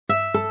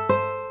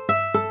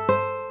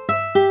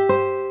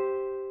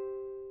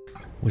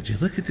Would you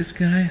look at this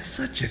guy?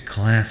 Such a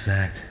class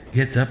act.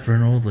 Gets up for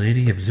an old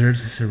lady,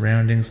 observes his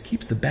surroundings,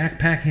 keeps the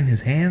backpack in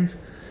his hands.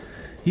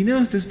 He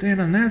knows to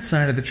stand on that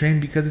side of the train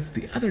because it's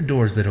the other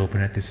doors that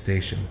open at this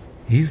station.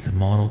 He's the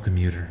model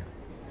commuter.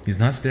 He's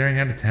not staring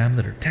at a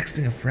tablet or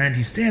texting a friend.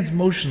 He stands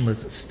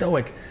motionless,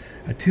 stoic,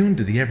 attuned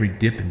to the every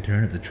dip and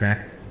turn of the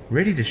track,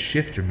 ready to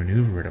shift or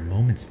maneuver at a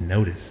moment's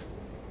notice.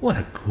 What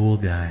a cool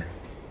guy.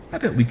 I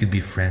bet we could be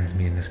friends,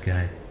 me and this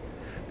guy.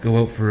 Go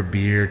out for a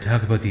beer,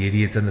 talk about the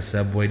idiots on the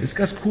subway,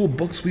 discuss cool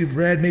books we've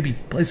read, maybe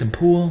play some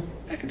pool.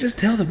 I can just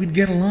tell that we'd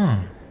get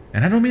along.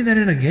 And I don't mean that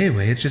in a gay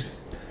way, it's just...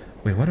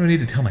 Wait, why do I need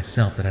to tell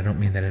myself that I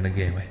don't mean that in a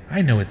gay way?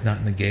 I know it's not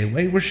in the gay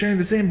way, we're sharing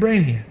the same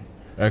brain here.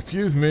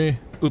 Excuse me.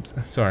 Oops,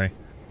 sorry.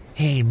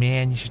 Hey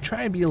man, you should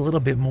try and be a little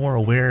bit more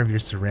aware of your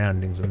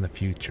surroundings in the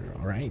future,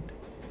 alright?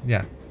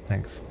 Yeah,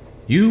 thanks.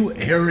 You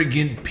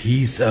arrogant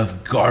piece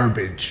of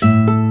garbage.